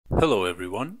Hello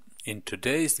everyone. In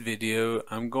today's video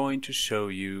I'm going to show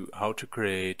you how to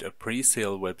create a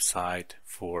pre-sale website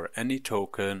for any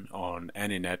token on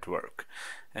any network,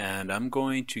 and I'm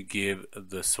going to give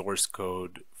the source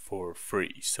code for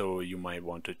free, so you might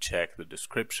want to check the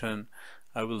description.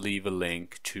 I will leave a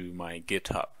link to my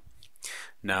GitHub.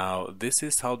 Now this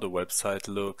is how the website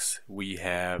looks. We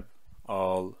have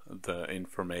all the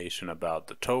information about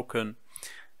the token,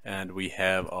 and we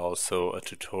have also a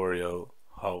tutorial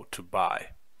how to buy.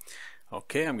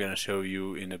 Okay, I'm gonna show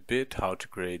you in a bit how to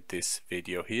create this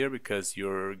video here, because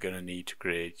you're gonna need to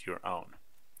create your own.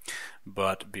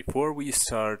 But before we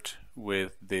start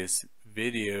with this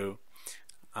video,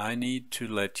 I need to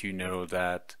let you know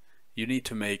that you need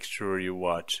to make sure you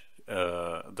watch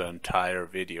the entire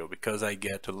video, because I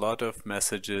get a lot of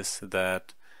messages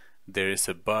that there is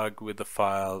a bug with the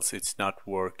files, it's not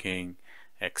working,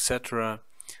 etc.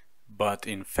 But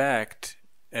in fact,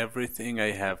 everything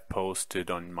I have posted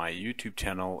on my YouTube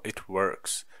channel, it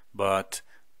works, but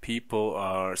people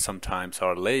are sometimes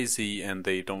lazy and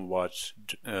they don't watch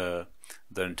the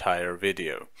entire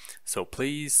video. So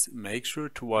please make sure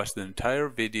to watch the entire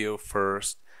video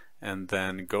first and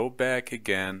then go back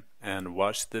again and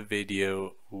watch the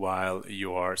video while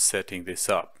you are setting this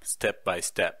up step by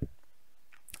step.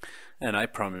 And I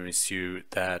promise you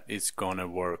that it's gonna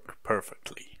work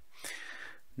perfectly.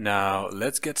 Now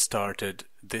let's get started.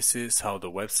 This is how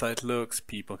the website looks.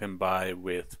 People can buy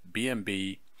with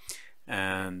BNB,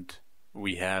 and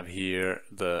we have here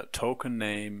the token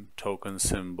name, token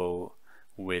symbol,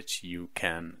 which you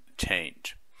can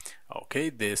change. Okay,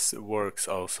 this works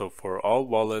also for all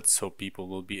wallets, so people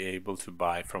will be able to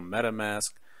buy from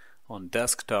MetaMask, on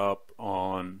desktop,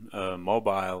 on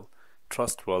mobile,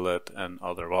 Trust Wallet, and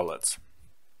other wallets.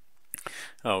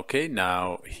 Okay,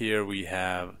 now here we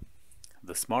have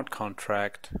the smart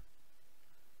contract,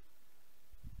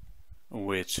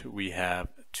 which we have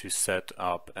to set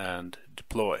up and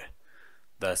deploy.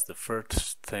 That's the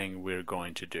first thing we're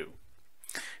going to do.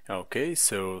 Okay,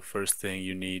 so first thing,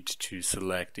 you need to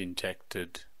select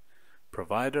injected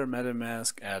provider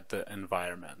MetaMask at the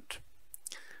environment.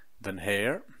 Then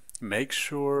here, make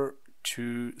sure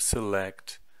to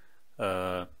select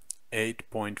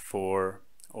 8.4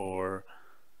 or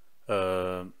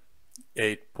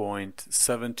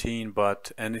 8.17,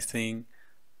 but anything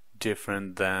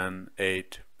different than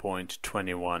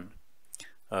 8.21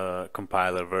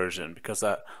 compiler version, because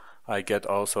I get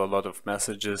also a lot of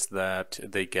messages that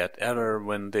they get error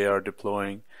when they are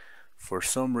deploying. For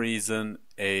some reason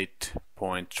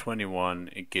 8.21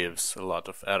 it gives a lot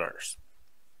of errors,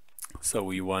 so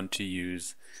we want to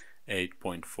use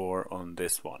 8.4 on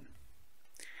this one.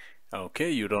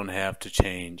 Okay, you don't have to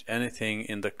change anything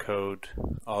in the code.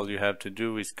 All you have to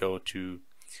do is go to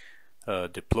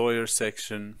deployer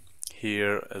section.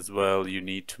 Here as well, you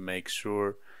need to make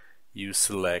sure you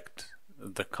select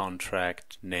the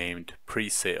contract named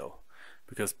Presale,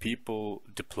 because people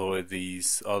deploy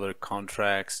these other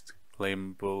contracts,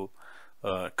 claimable,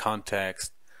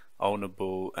 context,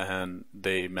 ownable, and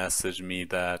they message me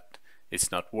that it's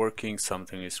not working,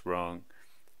 something is wrong,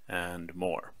 and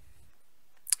more.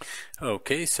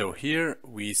 Okay, so here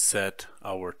we set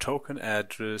our token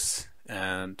address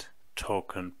and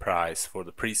token price for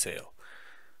the presale.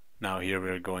 Now here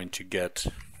we're going to get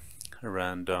a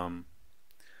random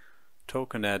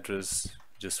token address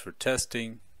just for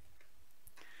testing,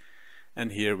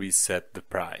 and here we set the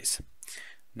price.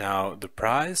 Now the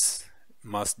price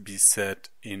must be set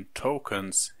in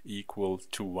tokens equal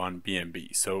to 1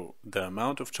 BNB, so the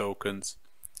amount of tokens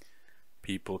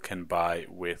people can buy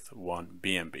with 1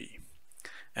 BNB,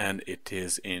 and it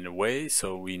is in a way,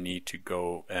 so we need to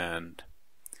go and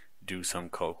do some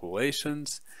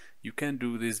calculations. You can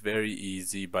do this very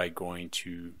easy by going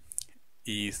to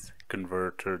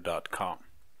ethconverter.com.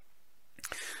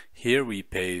 Here we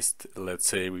paste, let's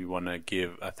say we want to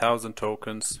give 1,000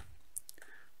 tokens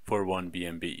for 1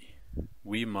 BNB.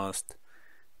 We must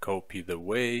copy the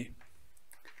way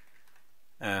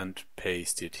and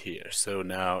paste it here. So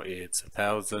now it's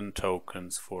 1,000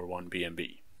 tokens for 1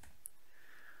 BNB.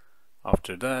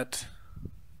 After that,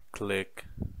 click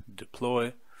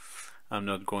deploy. I'm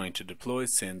not going to deploy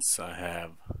since I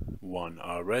have one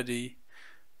already,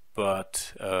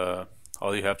 but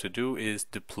all you have to do is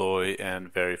deploy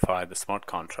and verify the smart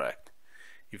contract.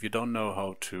 If you don't know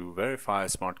how to verify a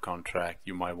smart contract,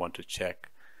 you might want to check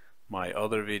my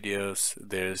other videos.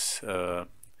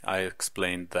 I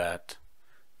explained that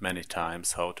many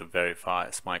times, how to verify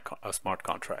a smart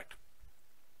contract.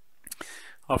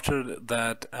 After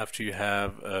that, after you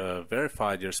have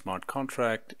verified your smart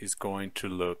contract, is going to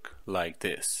look like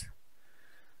this.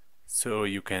 So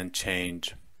you can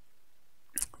change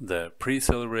the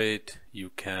pre-sale rate, you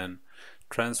can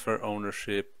transfer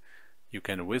ownership, you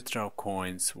can withdraw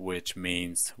coins, which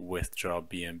means withdraw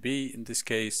BNB in this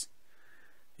case.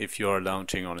 If you are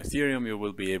launching on Ethereum, you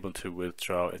will be able to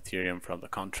withdraw Ethereum from the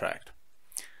contract.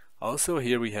 Also,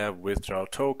 here we have withdraw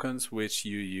tokens, which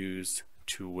you use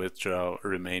to withdraw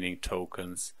remaining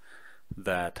tokens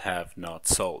that have not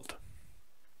sold.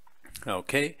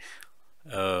 Okay,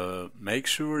 make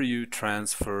sure you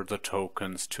transfer the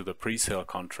tokens to the pre-sale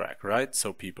contract, right?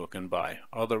 So people can buy.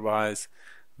 Otherwise,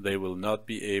 they will not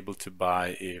be able to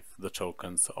buy if the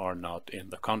tokens are not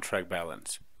in the contract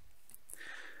balance.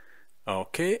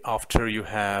 Okay, after you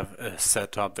have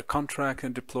set up the contract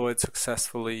and deployed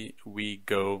successfully, we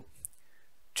go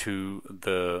to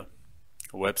the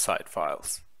website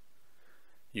files.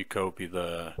 You copy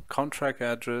the contract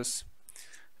address,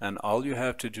 and all you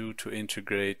have to do to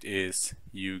integrate is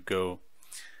you go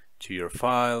to your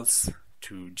files,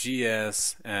 to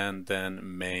GS, and then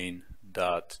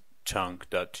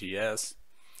main.chunk.js,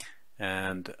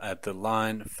 and at the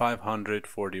line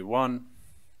 541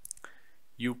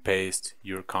 you paste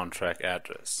your contract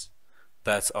address.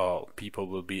 That's all. People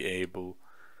will be able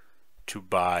to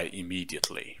buy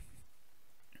immediately.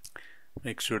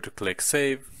 Make sure to click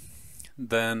save.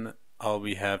 Then all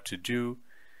we have to do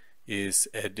is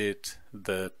edit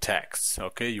the text.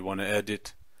 Okay, you want to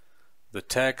edit the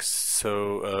text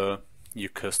so you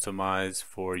customize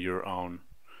for your own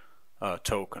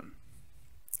token.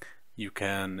 You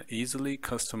can easily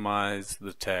customize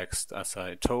the text, as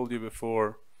I told you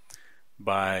before,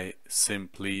 by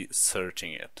simply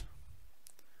searching it.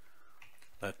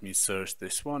 Let me search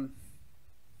this one.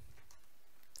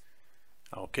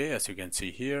 Okay, as you can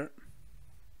see here,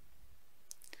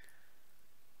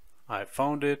 I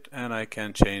found it, and I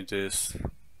can change this.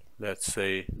 Let's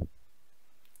say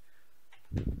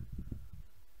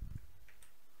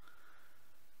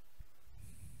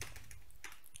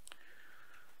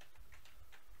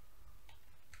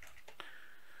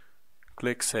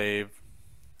click save,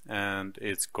 and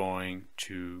it's going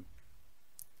to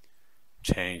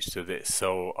change to this.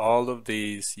 So all of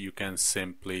these you can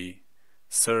simply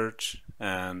search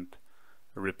and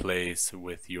replace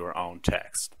with your own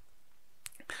text.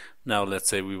 Now let's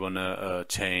say we want to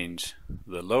change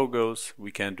the logos.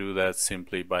 We can do that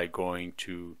simply by going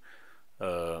to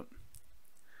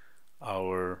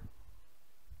our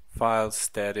file,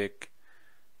 static,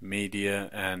 media,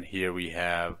 and here we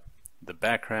have the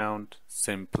background.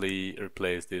 Simply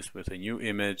replace this with a new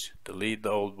image, delete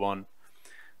the old one,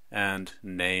 and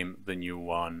name the new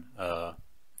one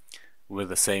with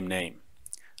the same name.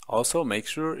 Also make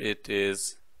sure it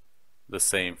is the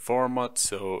same format,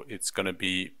 so it's gonna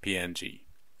be PNG.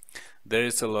 There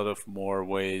is a lot of more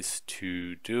ways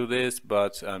to do this,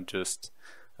 but I'm just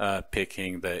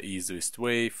picking the easiest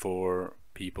way for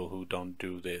people who don't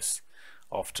do this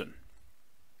often.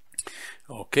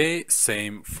 Okay,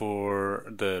 same for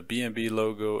the BNB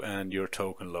logo and your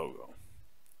token logo.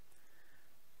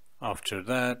 After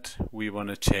that, we want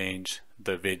to change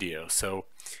the video. So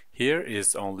here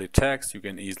is only text. You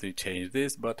can easily change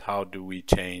this, but how do we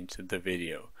change the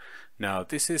video? Now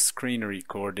this is screen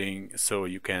recording, so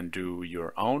you can do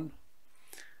your own.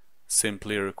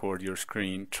 Simply record your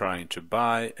screen trying to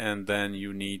buy, and then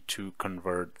you need to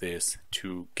convert this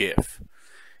to GIF.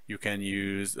 You can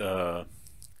use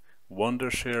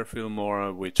Wondershare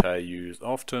Filmora, which I use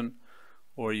often,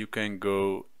 or you can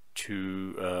go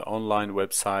to online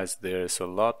websites. There's a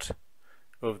lot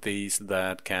of these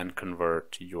that can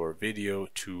convert your video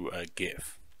to a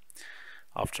GIF.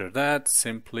 After that,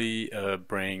 simply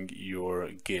bring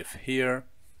your GIF here,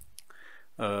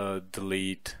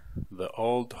 delete the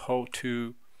old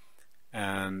how-to,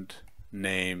 and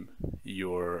name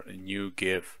your new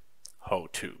GIF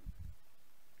how-to.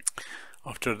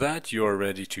 After that, you're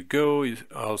ready to go.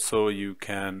 Also, you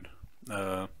can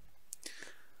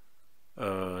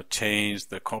change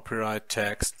the copyright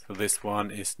text. This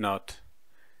one is not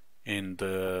in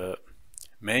the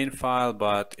main file,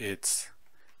 but it's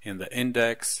in the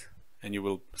index, and you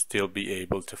will still be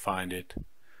able to find it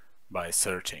by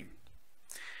searching.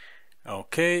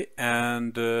 Okay,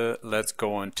 and let's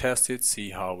go and test it, see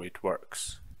how it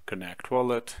works. Connect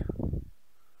wallet.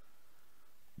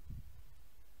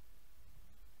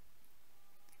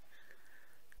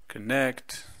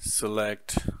 Connect,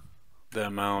 select the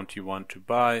amount you want to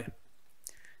buy.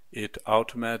 It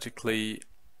automatically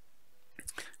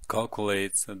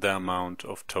calculates the amount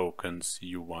of tokens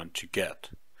you want to get.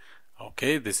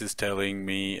 Okay, this is telling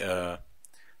me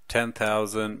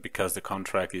 10,000 because the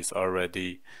contract is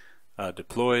already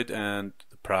deployed, and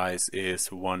the price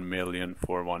is 1 million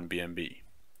for 1 BNB.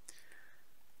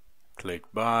 click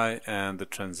buy, and the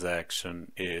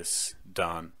transaction is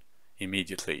done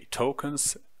immediately.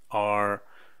 Tokens are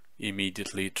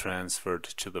immediately transferred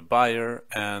to the buyer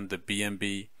and the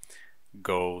BNB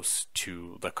goes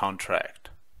to the contract.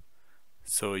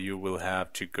 So you will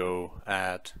have to go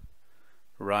at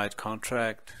write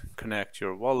contract, connect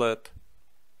your wallet,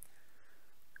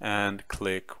 and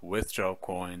click withdraw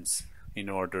coins in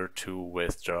order to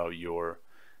withdraw your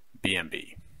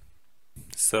BNB.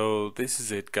 So this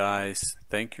is it, guys.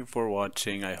 Thank you for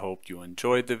watching. I hope you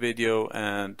enjoyed the video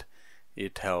and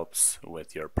it helps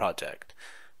with your project.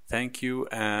 Thank you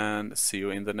and see you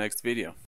in the next video.